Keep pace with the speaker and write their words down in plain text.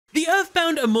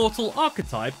Earthbound Immortal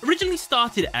Archetype originally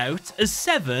started out as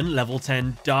 7 level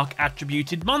 10 dark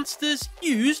attributed monsters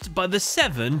used by the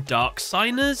 7 dark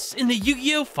signers in the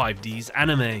Yu-Gi-Oh! 5D's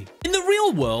anime. In the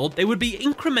real world, they would be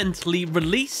incrementally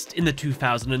released in the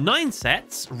 2009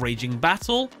 sets Raging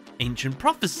Battle, Ancient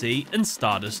Prophecy, and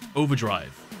Stardust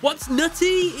Overdrive. What's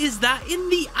nutty is that in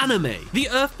the anime, the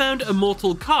Earthbound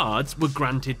Immortal cards were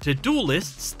granted to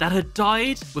duelists that had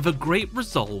died with a great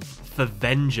resolve for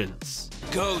vengeance.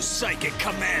 Go, Psychic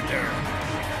Commander!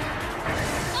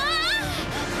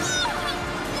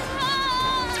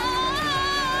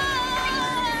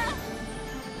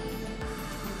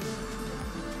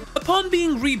 Upon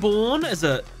being reborn as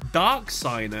a Dark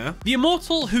Signer, the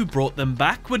Immortal who brought them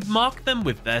back would mark them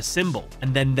with their symbol,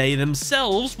 and then they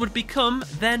themselves would become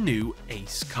their new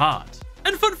ace card.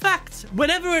 And fun fact,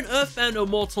 whenever an Earthbound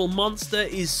Immortal monster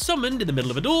is summoned in the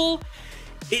middle of a duel,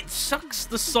 it sucks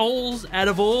the souls out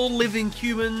of all living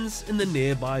humans in the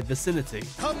nearby vicinity.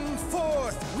 Come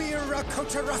forth, Weira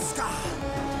Kotaruska!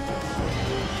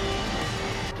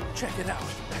 Check it out.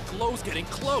 That glow's getting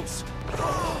close.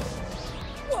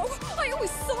 Whoa, I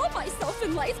always saw myself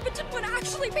in lights, but didn't want to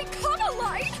actually become a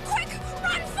light! Quick,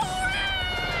 run for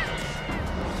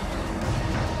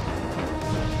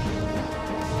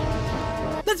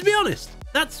it! Let's be honest,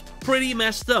 that's pretty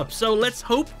messed up, so let's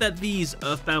hope that these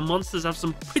Earthbound monsters have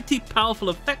some pretty powerful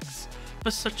effects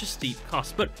for such a steep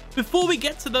cost. But before we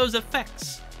get to those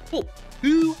effects, well,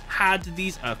 who had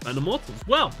these Earthbound Immortals?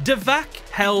 Well, Devak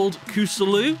held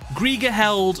Kusulu, Griga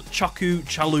held Choku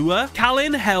Chalua,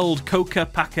 Kalin held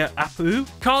Koka Paka Apu,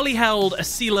 Kali held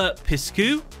Asila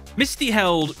Pisku, Misty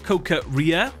held Koka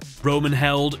Ria, Roman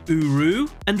held Uru,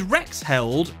 and Rex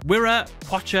held Wira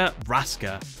Quacha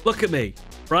Raska. Look at me,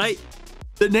 right?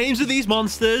 The names of these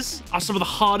monsters are some of the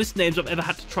hardest names I've ever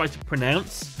had to try to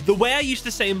pronounce. The way I used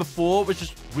to say them before was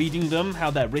just reading them,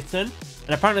 how they're written.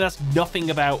 And apparently that's nothing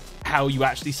about how you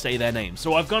actually say their names.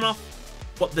 So I've gone off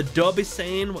what the dub is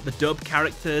saying, what the dub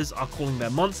characters are calling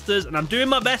their monsters, and I'm doing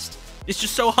my best. It's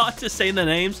just so hard to say their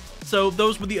names. So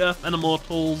those were the Earthbound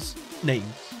Immortals'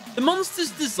 names. The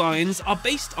monsters' designs are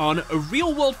based on a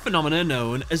real-world phenomena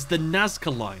known as the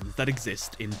Nazca lines that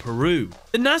exist in Peru.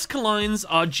 The Nazca lines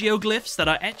are geoglyphs that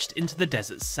are etched into the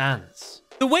desert sands.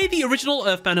 The way the original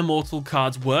Earthbound Immortal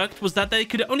cards worked was that they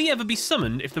could only ever be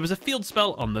summoned if there was a field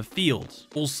spell on the field.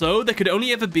 Also, there could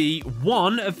only ever be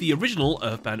one of the original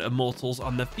Earthbound Immortals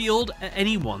on the field at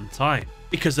any one time.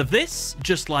 Because of this,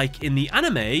 just like in the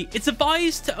anime, it's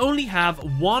advised to only have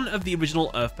one of the original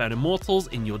Earthbound Immortals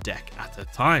in your deck at a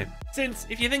time. Since,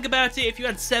 if you think about it, if you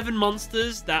had 7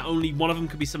 monsters that only one of them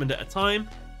could be summoned at a time,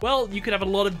 well, you could have a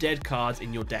lot of dead cards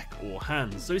in your deck or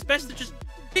hands. So it's best to just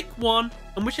pick one,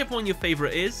 and whichever one your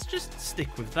favorite is, just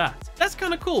stick with that. That's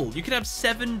kind of cool. You could have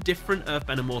 7 different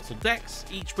Earthbound Immortal decks,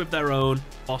 each with their own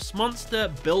boss monster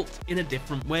built in a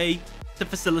different way to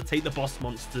facilitate the boss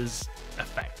monster's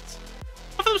effect.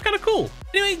 I thought it was kind of cool.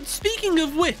 Anyway, speaking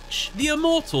of which, the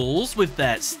Immortals, with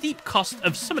their steep cost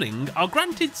of summoning, are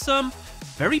granted some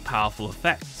very powerful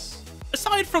effects.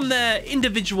 Aside from their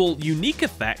individual unique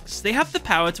effects, they have the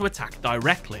power to attack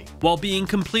directly, while being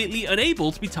completely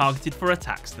unable to be targeted for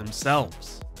attacks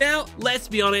themselves. Now, let's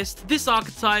be honest, this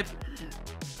archetype,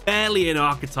 barely an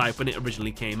archetype when it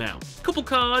originally came out. A couple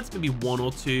cards, maybe 1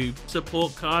 or 2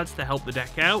 support cards to help the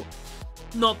deck out,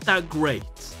 not that great.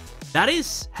 That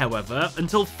is, however,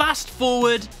 until fast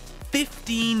forward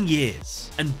 15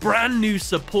 years, and brand new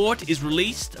support is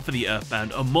released for the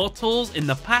Earthbound Immortals in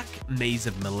the pack Maze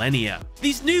of Millennia.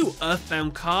 These new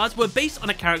Earthbound cards were based on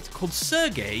a character called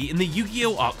Sergei in the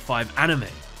Yu-Gi-Oh! Arc 5 anime.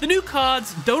 The new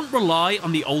cards don't rely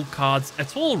on the old cards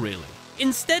at all, really.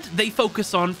 Instead, they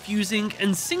focus on fusing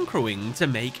and synchroing to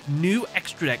make new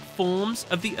extra deck forms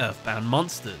of the Earthbound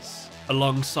monsters.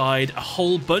 Alongside a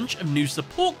whole bunch of new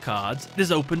support cards, it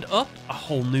has opened up a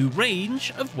whole new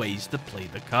range of ways to play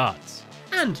the cards.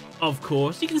 And, of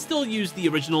course, you can still use the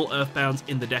original Earthbounds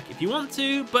in the deck if you want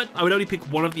to, but I would only pick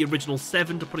one of the original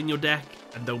 7 to put in your deck,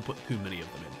 and don't put too many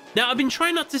of them in. Now, I've been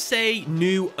trying not to say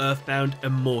new Earthbound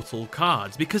Immortal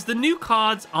cards, because the new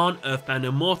cards aren't Earthbound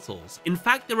Immortals. In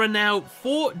fact, there are now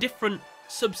 4 different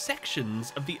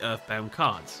subsections of the Earthbound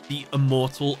cards. The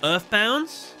Immortal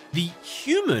Earthbounds, the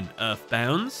Human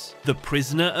Earthbounds, the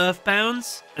Prisoner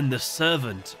Earthbounds, and the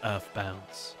Servant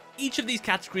Earthbounds. Each of these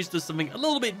categories does something a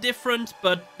little bit different,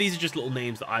 but these are just little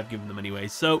names that I've given them anyway.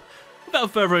 So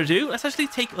without further ado, let's actually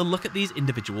take a look at these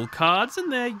individual cards and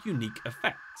their unique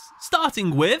effects.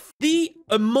 starting with the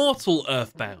Immortal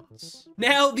Earthbounds.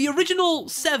 Now, the original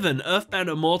 7 Earthbound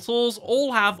Immortals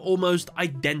all have almost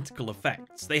identical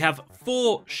effects. They have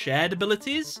 4 shared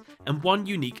abilities and 1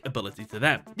 unique ability to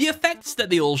them. The effects that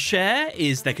they all share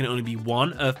is there can only be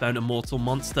 1 Earthbound Immortal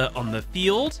monster on the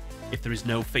field. If there is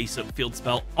no face-up field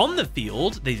spell on the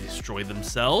field, they destroy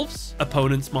themselves.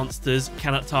 Opponents' monsters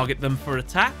cannot target them for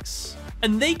attacks,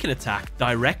 and they can attack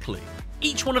directly.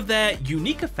 Each one of their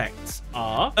unique effects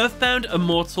are Earthbound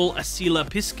Immortal Asila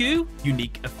Piscu,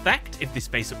 unique effect, if this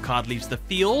face-up card leaves the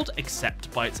field,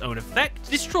 except by its own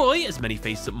effect, destroy as many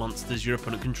face-up monsters your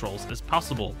opponent controls as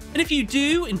possible. And if you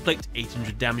do, inflict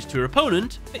 800 damage to your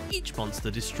opponent for each monster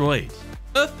destroyed.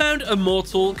 Earthbound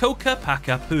Immortal Koka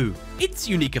Paka Poo. Its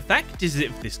unique effect is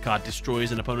if this card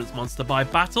destroys an opponent's monster by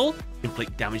battle,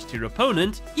 inflict damage to your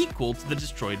opponent equal to the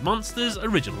destroyed monster's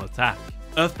original attack.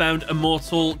 Earthbound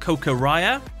Immortal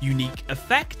Kokaraya, unique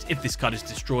effect, if this card is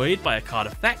destroyed by a card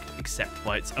effect except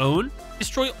by its own,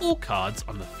 destroy all cards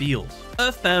on the field.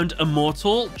 Earthbound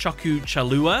Immortal Choku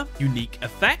Chalua, unique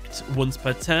effect, once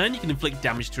per turn you can inflict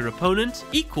damage to your opponent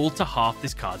equal to half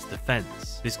this card's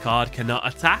defense. This card cannot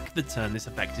attack the turn this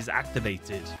effect is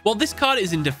activated. While this card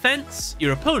is in defense,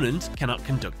 your opponent cannot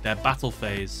conduct their battle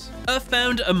phase.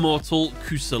 Earthbound Immortal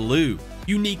Kusalu,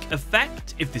 unique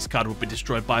effect, if this card will be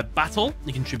destroyed by battle,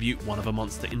 you contribute 1 of a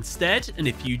monster instead, and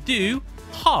if you do,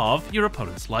 halve your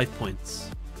opponent's life points.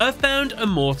 Earthbound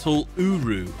Immortal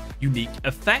Uru, unique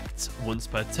effect, once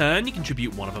per turn you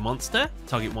contribute 1 of a monster,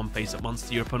 target 1 face-up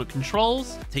monster your opponent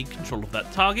controls, take control of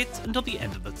that target until the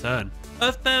end of the turn.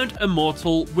 Earthbound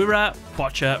Immortal Wira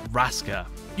Quacha Raska,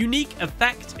 unique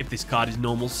effect, if this card is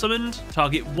normal summoned,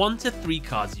 target 1 to 3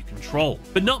 cards you control,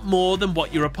 but not more than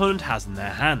what your opponent has in their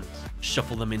hand.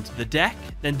 Shuffle them into the deck,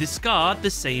 then discard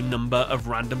the same number of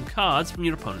random cards from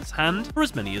your opponent's hand for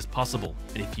as many as possible.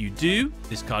 And if you do,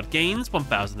 this card gains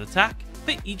 1000 attack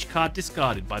for each card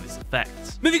discarded by this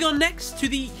effect. Moving on next to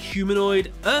the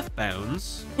humanoid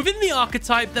Earthbounds. Within the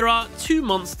archetype, there are 2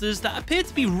 monsters that appear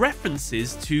to be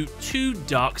references to 2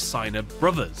 Dark Signer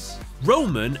brothers,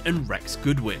 Roman and Rex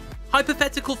Goodwin.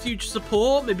 Hypothetical future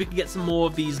support, maybe we can get some more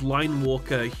of these Line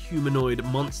Walker humanoid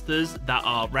monsters that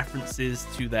are references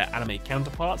to their anime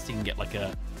counterparts. So you can get like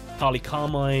a Harley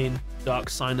Carmine, Dark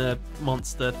Signer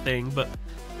monster thing, but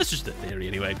that's just a theory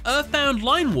anyway. Earthbound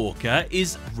Line Walker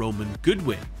is Roman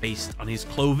Goodwin, based on his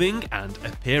clothing and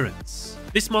appearance.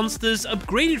 This monster's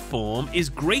upgraded form is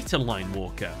Greater Line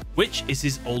Walker, which is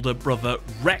his older brother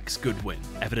Rex Goodwin,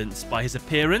 evidenced by his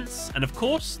appearance and of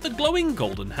course the glowing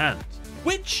golden hand.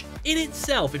 Which, in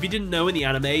itself, if you didn't know in the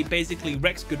anime, basically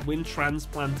Rex Goodwin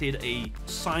transplanted a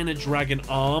Signer Dragon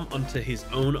arm onto his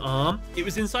own arm. It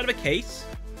was inside of a case,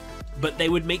 but they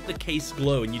would make the case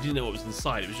glow and you didn't know what was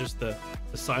inside. It was just the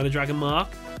Signer Dragon mark.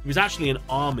 There was actually an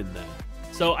arm in there.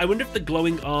 So I wonder if the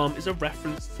glowing arm is a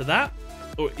reference to that,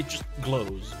 or it just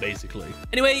glows, basically.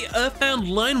 Anyway, Earthbound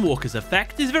Line Walker's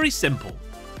effect is very simple.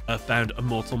 Earthbound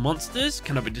Immortal monsters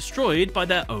cannot be destroyed by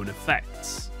their own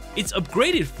effects. Its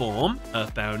upgraded form,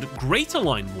 Earthbound Greater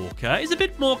Line Walker, is a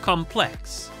bit more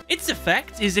complex. Its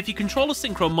effect is if you control a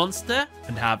Synchro monster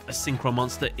and have a Synchro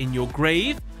monster in your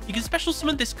grave, you can special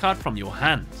summon this card from your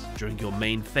hand. During your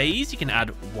main phase, you can add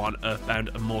 1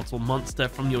 Earthbound Immortal monster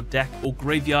from your deck or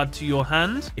graveyard to your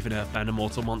hand. If an Earthbound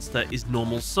Immortal monster is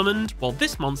normal summoned while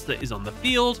this monster is on the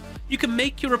field, you can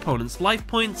make your opponent's life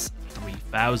points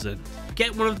 3000.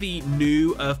 Get one of the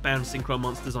new Earthbound Synchro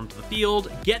monsters onto the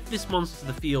field, get this monster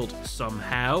to the field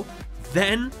somehow,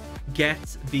 then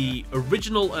get the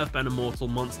original Earthbound Immortal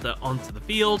monster onto the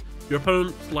field. Your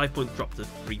opponent's life points drop to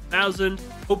 3000.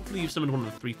 Hopefully you've summoned one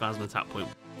of the 3000 attack point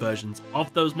versions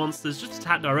of those monsters, just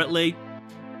attack directly,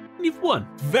 and you've won.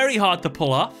 Very hard to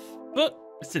pull off, but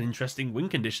it's an interesting win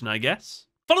condition, I guess.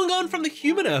 Following on from the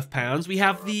human Earthbounds, we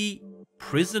have the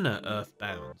Prisoner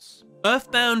Earthbounds.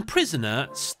 Earthbound Prisoner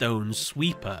Stone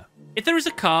Sweeper. If there is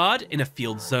a card in a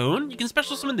field zone, you can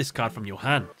special summon this card from your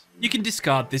hand. You can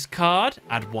discard this card,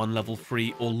 add 1 level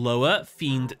 3 or lower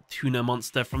Fiend Tuna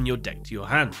monster from your deck to your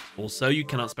hand. Also, you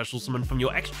cannot special summon from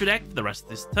your extra deck for the rest of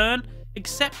this turn,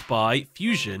 except by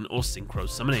fusion or synchro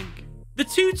summoning. The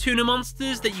 2 Tuna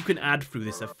monsters that you can add through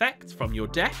this effect from your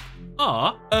deck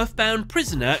are Earthbound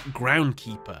Prisoner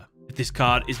Groundkeeper. If this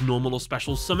card is normal or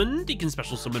special summoned, you can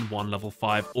special summon 1 level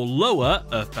 5 or lower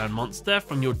Earthbound monster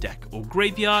from your deck or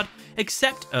graveyard,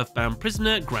 except Earthbound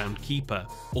Prisoner Groundkeeper.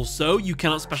 Also, you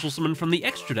cannot special summon from the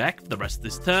extra deck for the rest of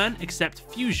this turn, except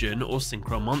fusion or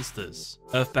synchro monsters.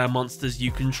 Earthbound monsters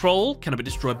you control cannot be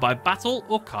destroyed by battle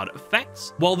or card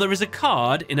effects, while there is a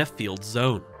card in a field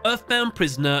zone. Earthbound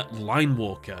Prisoner Line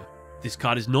Walker. If this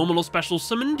card is normal or special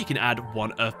summoned, you can add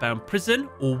 1 Earthbound Prison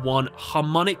or 1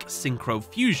 Harmonic Synchro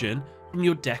Fusion from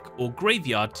your deck or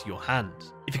graveyard to your hand.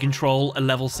 If you control a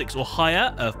level 6 or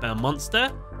higher Earthbound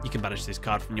monster, you can banish this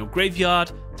card from your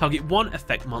graveyard, target 1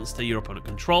 effect monster your opponent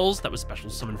controls that was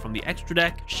special summoned from the extra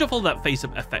deck, shuffle that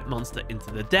face-up effect monster into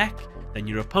the deck, then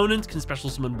your opponent can special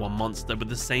summon 1 monster with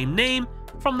the same name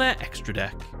from their extra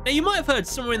deck. Now you might have heard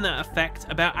somewhere in that effect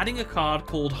about adding a card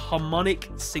called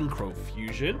Harmonic Synchro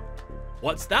Fusion.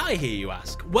 What's that, I hear you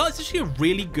ask? Well, it's actually a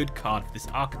really good card for this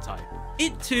archetype.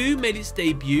 It too made its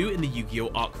debut in the Yu-Gi-Oh!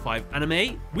 Arc 5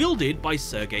 anime, wielded by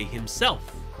Sergei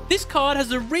himself. This card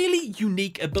has a really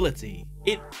unique ability.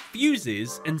 It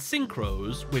fuses and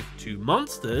synchros with 2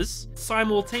 monsters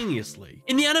simultaneously.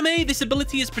 In the anime, this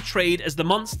ability is portrayed as the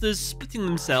monsters splitting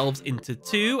themselves into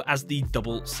 2 as the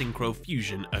double synchro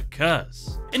fusion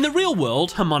occurs. In the real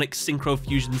world, Harmonic Synchro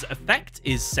Fusion's effect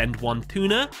is send 1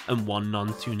 tuner and 1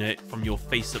 non-tuner from your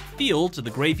face-up field to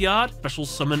the graveyard, special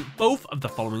summon both of the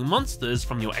following monsters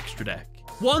from your extra deck.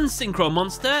 1 synchro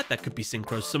monster that could be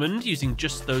synchro summoned using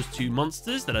just those 2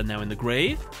 monsters that are now in the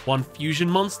grave. 1 fusion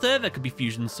monster that could be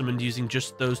fusion summoned using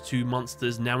just those 2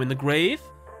 monsters now in the grave.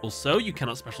 Also, you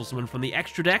cannot special summon from the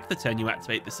extra deck the turn you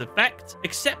activate this effect,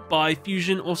 except by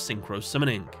fusion or synchro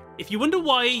summoning. If you wonder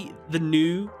why the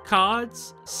new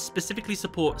cards specifically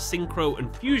support synchro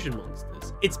and fusion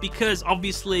monsters, it's because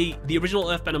obviously the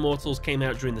original Earthbound Immortals came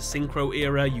out during the synchro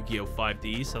era, Yu-Gi-Oh!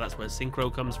 5D, so that's where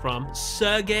synchro comes from.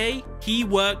 Sergei, he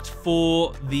worked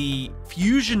for the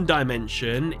fusion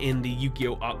dimension in the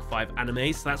Yu-Gi-Oh! Arc 5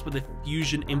 anime, so that's where the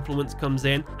fusion influence comes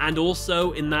in. And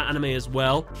also in that anime as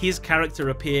well, his character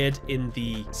appeared in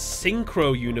the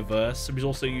synchro universe, so he's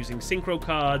also using synchro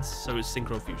cards, so it's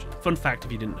synchro fusion. Fun fact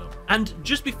if you didn't know. And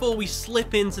just before we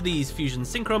slip into these fusion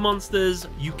synchro monsters,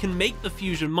 you can make the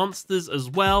fusion monsters as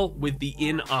well with the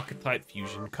Archetype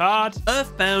fusion card,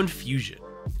 Earthbound Fusion.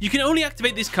 You can only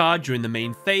activate this card during the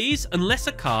main phase unless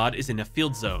a card is in a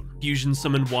field zone. Fusion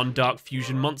summon 1 dark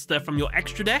fusion monster from your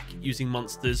extra deck using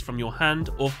monsters from your hand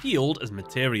or field as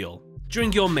material.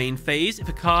 During your main phase, if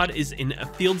a card is in a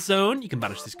field zone, you can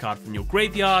banish this card from your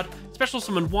graveyard, special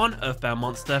summon 1 Earthbound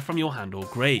monster from your hand or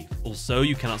grave. Also,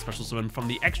 you cannot special summon from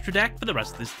the extra deck for the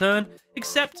rest of this turn,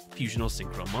 except fusion or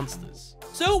synchro monsters.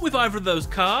 So with either of those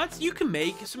cards, you can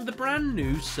make some of the brand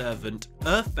new Servant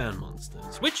Earthbound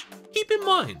monsters, which, keep in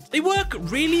mind, they work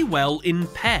really well in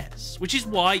pairs, which is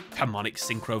why Harmonic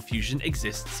Synchro Fusion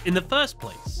exists in the first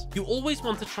place. You always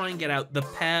want to try and get out the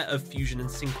pair of fusion and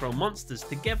synchro monsters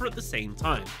together at the same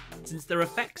time, since their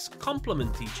effects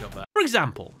complement each other. For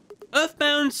example,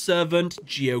 Earthbound Servant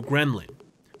Yugioh Gremlin,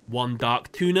 1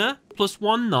 dark tuner plus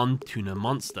 1 non-tuner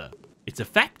monster. Its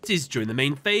effect is during the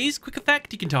main phase. Quick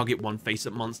effect, you can target 1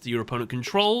 face-up monster your opponent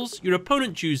controls. Your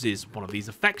opponent chooses one of these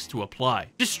effects to apply.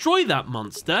 Destroy that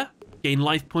monster, gain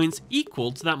life points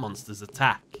equal to that monster's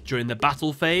attack. During the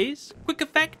battle phase, quick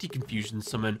effect, you can fusion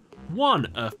summon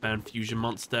 1 Earthbound Fusion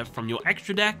monster from your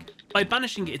extra deck by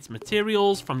banishing its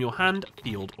materials from your hand,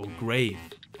 field, or grave.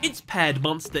 Its paired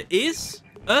monster is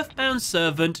Earthbound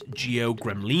Servant Yugioh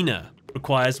Gremlina.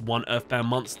 Requires 1 Earthbound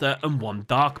monster and 1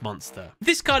 Dark monster. If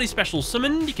this card is special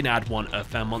summoned, you can add 1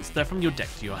 Earthbound monster from your deck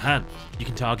to your hand. You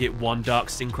can target 1 Dark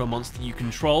synchro monster you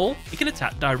control. It can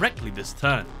attack directly this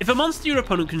turn. If a monster your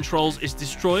opponent controls is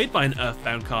destroyed by an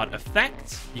Earthbound card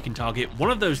effect, you can target one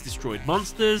of those destroyed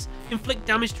monsters, inflict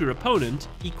damage to your opponent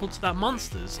equal to that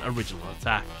monster's original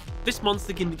attack. This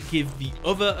monster can give the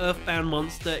other Earthbound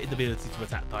monster the ability to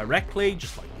attack directly,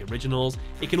 just like the originals.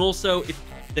 It can also, if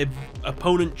the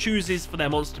opponent chooses for their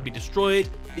monster to be destroyed,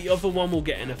 the other one will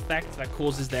get an effect that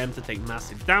causes them to take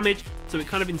massive damage, so it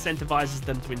kind of incentivizes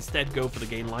them to instead go for the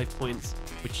gain life points,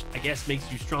 which I guess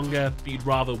makes you stronger, but you'd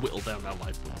rather whittle down their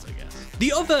life points, I guess.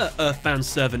 The other Earthbound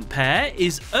Servant pair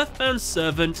is Earthbound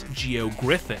Servant Yugioh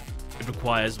Griffin. It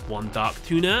requires 1 Dark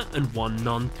Tuner and 1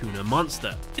 non-tuner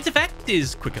monster. Its effect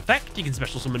is quick effect. You can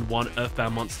special summon 1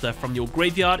 Earthbound monster from your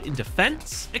graveyard in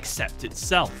defense, except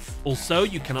itself. Also,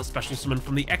 you cannot special summon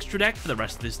from the extra deck for the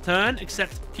rest of this turn,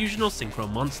 except fusion or synchro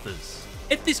monsters.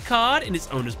 If this card in its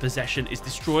owner's possession is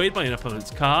destroyed by an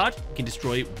opponent's card, you can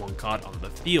destroy 1 card on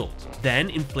the field. Then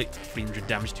inflict 300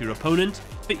 damage to your opponent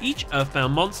for each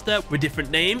Earthbound monster with a different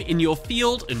name in your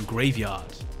field and graveyard.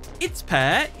 Its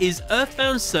pair is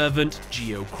Earthbound Servant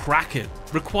Yugioh Kraken.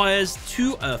 Requires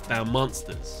 2 Earthbound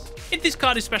monsters. If this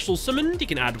card is special summoned, you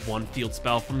can add 1 field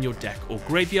spell from your deck or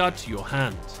graveyard to your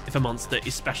hand. If a monster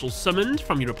is special summoned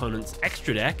from your opponent's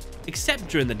extra deck, except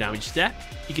during the damage step,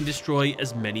 you can destroy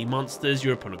as many monsters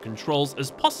your opponent controls as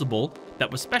possible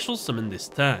that were special summoned this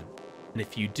turn. And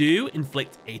if you do,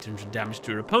 inflict 800 damage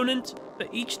to your opponent for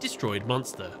each destroyed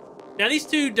monster. Now, these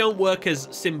two don't work as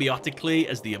symbiotically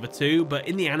as the other two, but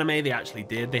in the anime they actually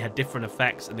did. They had different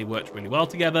effects and they worked really well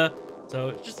together, so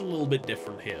it's just a little bit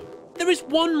different here. There is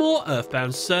one more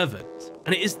Earthbound servant,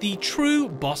 and it is the true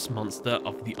boss monster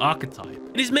of the Archetype.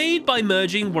 It is made by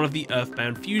merging one of the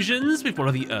Earthbound fusions with one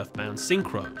of the Earthbound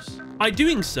synchros. By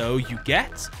doing so, you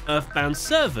get Earthbound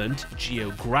servant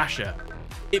Yugioh.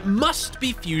 It must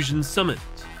be fusion summoned.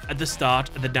 At the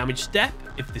start of the damage step,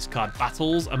 if this card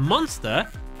battles a monster,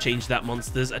 change that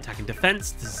monster's attack and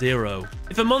defense to 0.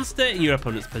 If a monster in your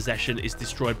opponent's possession is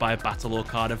destroyed by a battle or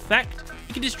card effect,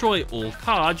 you can destroy all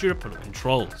cards your opponent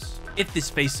controls. If this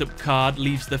face-up card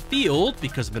leaves the field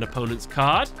because of an opponent's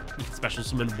card, you can special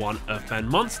summon one Earthbound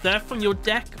monster from your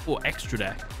deck or extra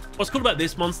deck. What's cool about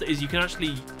this monster is you can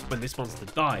actually, when this monster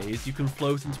dies, you can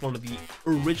float into one of the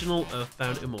original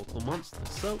Earthbound Immortal monsters.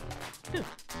 So, yeah,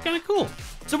 it's kind of cool.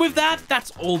 So with that,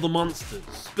 that's all the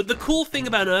monsters. But the cool thing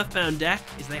about an Earthbound deck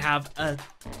is they have a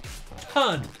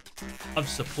ton of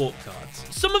support cards.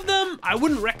 Some of them I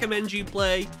wouldn't recommend you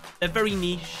play. They're very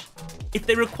niche. If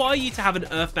they require you to have an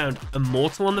Earthbound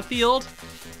Immortal on the field,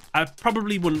 I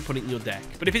probably wouldn't put it in your deck.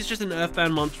 But if it's just an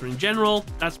Earthbound monster in general,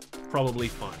 that's probably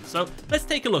fine. So let's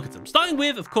take a look at them. Starting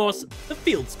with, of course, the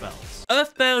field spells.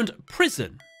 Earthbound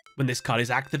Prison. When this card is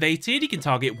activated, you can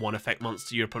target one effect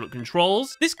monster your opponent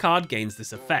controls. This card gains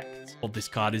this effect. While this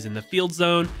card is in the field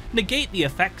zone, negate the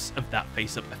effects of that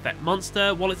face-up effect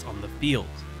monster while it's on the field.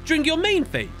 During your main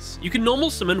phase, you can normal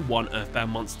summon one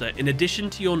Earthbound monster in addition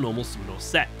to your normal summon or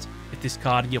set. If this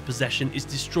card in your possession is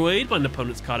destroyed by an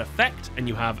opponent's card effect and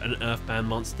you have an Earthbound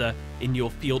monster in your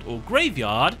field or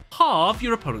graveyard, halve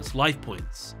your opponent's life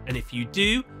points. And if you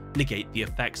do, negate the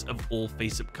effects of all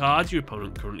face-up cards your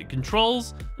opponent currently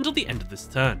controls until the end of this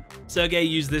turn. Sergei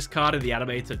used this card in the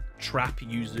anime to trap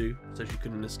Yugioh so she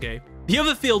couldn't escape. The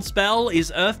other field spell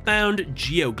is Earthbound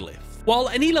Geoglyph. While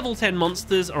any level 10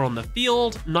 monsters are on the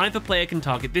field, neither player can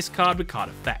target this card with card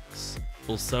effects.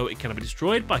 Also, it cannot be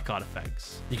destroyed by card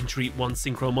effects. You can treat one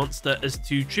synchro monster as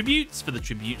 2 tributes for the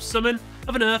tribute summon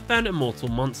of an Earthbound Immortal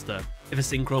monster. If a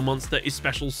synchro monster is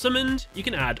special summoned, you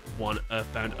can add one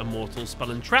Earthbound Immortal spell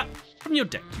and trap from your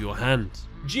deck to your hand.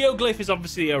 Geoglyph is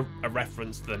obviously a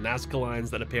reference to the Nazca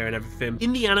lines that appear in everything.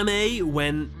 In the anime,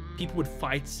 when people would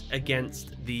fight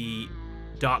against the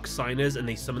Dark Signers and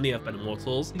they summon the Earthbound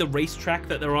Immortals, the racetrack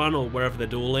that they're on or wherever they're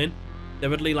dueling, there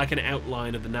would be like an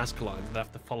outline of the Nazca lines. They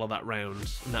have to follow that round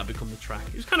and that become the track.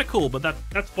 It was kind of cool, but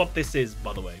that's what this is,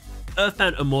 by the way.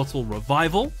 Earthbound Immortal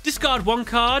Revival. Discard one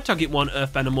card, target one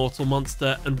Earthbound Immortal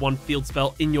monster and one field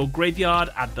spell in your graveyard.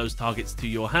 Add those targets to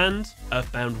your hand.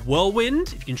 Earthbound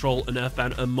Whirlwind. If you control an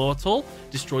Earthbound Immortal,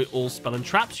 destroy all spell and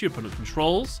traps your opponent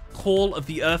controls. Call of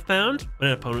the Earthbound. When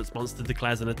an opponent's monster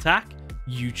declares an attack,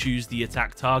 you choose the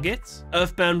attack target.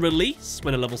 Earthbound Release.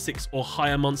 When a level 6 or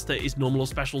higher monster is normal or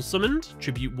special summoned,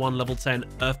 tribute one level 10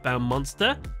 Earthbound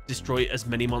monster. Destroy as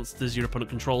many monsters your opponent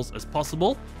controls as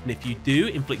possible, and if you do,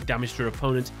 inflict damage to your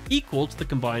opponent equal to the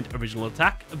combined original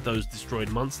attack of those destroyed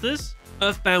monsters.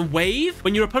 Earthbound Wave.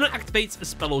 When your opponent activates a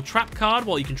spell or trap card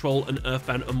while you control an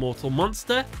Earthbound Immortal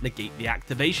monster, negate the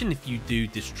activation. If you do,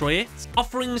 destroy it.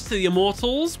 Offerings to the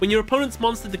Immortals. When your opponent's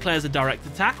monster declares a direct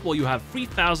attack while you have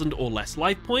 3,000 or less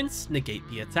life points, negate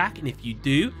the attack, and if you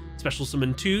do, special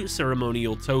summon 2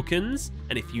 ceremonial tokens,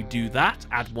 and if you do that,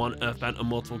 add one Earthbound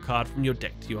Immortal card from your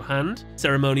deck to your hand.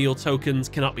 Ceremonial tokens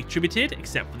cannot be tributed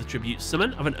except for the tribute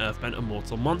summon of an Earthbound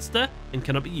Immortal monster and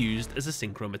cannot be used as a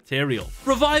synchro material.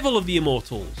 Revival of the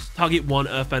Immortals. Target one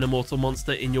Earthbound Immortal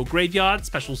monster in your graveyard,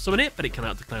 special summon it, but it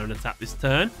cannot declare an attack this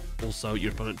turn. Also,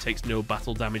 your opponent takes no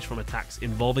battle damage from attacks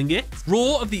involving it.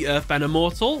 Roar of the Earthbound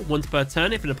Immortal. Once per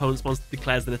turn, if an opponent's monster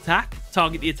declares an attack,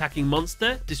 target the attacking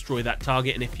monster, destroy that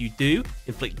target, and if you do,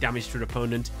 inflict damage to your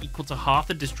opponent equal to half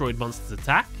the destroyed monster's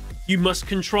attack. You must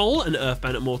control an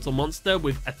Earthbound Immortal monster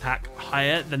with attack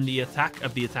higher than the attack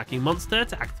of the attacking monster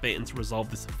to activate and to resolve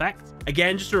this effect.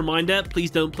 Again, just a reminder, please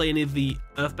don't play any of the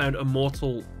Earthbound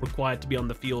Immortal required to be on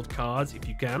the field cards if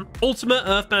you can. Ultimate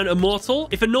Earthbound Immortal.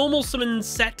 If a normal summon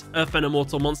set Earthbound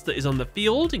Immortal monster is on the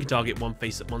field, you can target one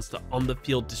face-up monster on the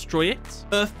field, destroy it.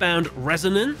 Earthbound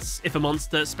Resonance. If a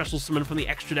monster special summon from the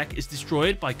extra deck is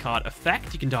destroyed by card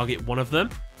effect, you can target one of them.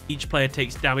 Each player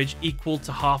takes damage equal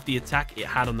to half the attack it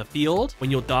had on the field.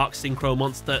 When your Dark Synchro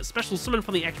monster special summon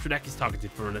from the extra deck is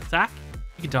targeted for an attack,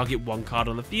 you can target one card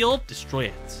on the field, destroy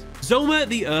it. Zoma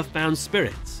the Earthbound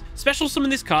Spirit. Special summon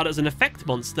this card as an effect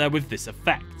monster with this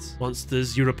effect.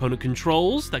 Monsters your opponent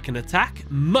controls that can attack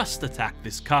must attack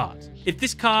this card. If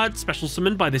this card, special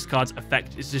summoned by this card's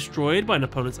effect, is destroyed by an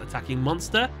opponent's attacking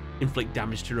monster, inflict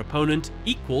damage to your opponent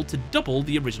equal to double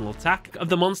the original attack of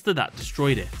the monster that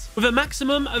destroyed it, with a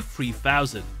maximum of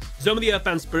 3,000. Zoma the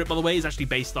Earthbound Spirit, by the way, is actually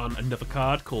based on another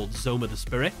card called Zoma the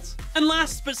Spirit. And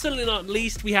last, but certainly not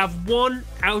least, we have one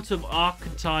out of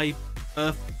Archetype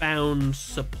Earthbound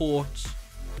support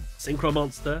synchro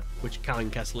monster, which Callan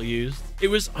Kessler used. It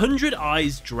was 100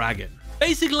 Eyes Dragon.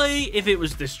 Basically, if it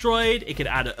was destroyed, it could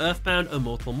add an Earthbound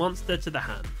Immortal monster to the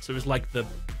hand. So it was like the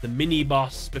mini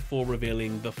boss before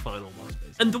revealing the final boss.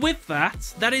 And with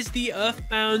that, that is the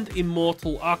Earthbound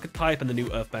Immortal Archetype and the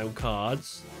new Earthbound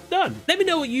cards done. Let me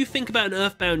know what you think about an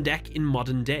Earthbound deck in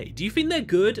modern day. Do you think they're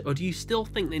good, or do you still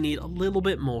think they need a little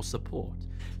bit more support?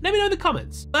 Let me know in the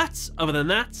comments. But other than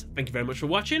that, thank you very much for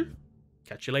watching.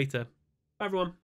 Catch you later. Bye, everyone.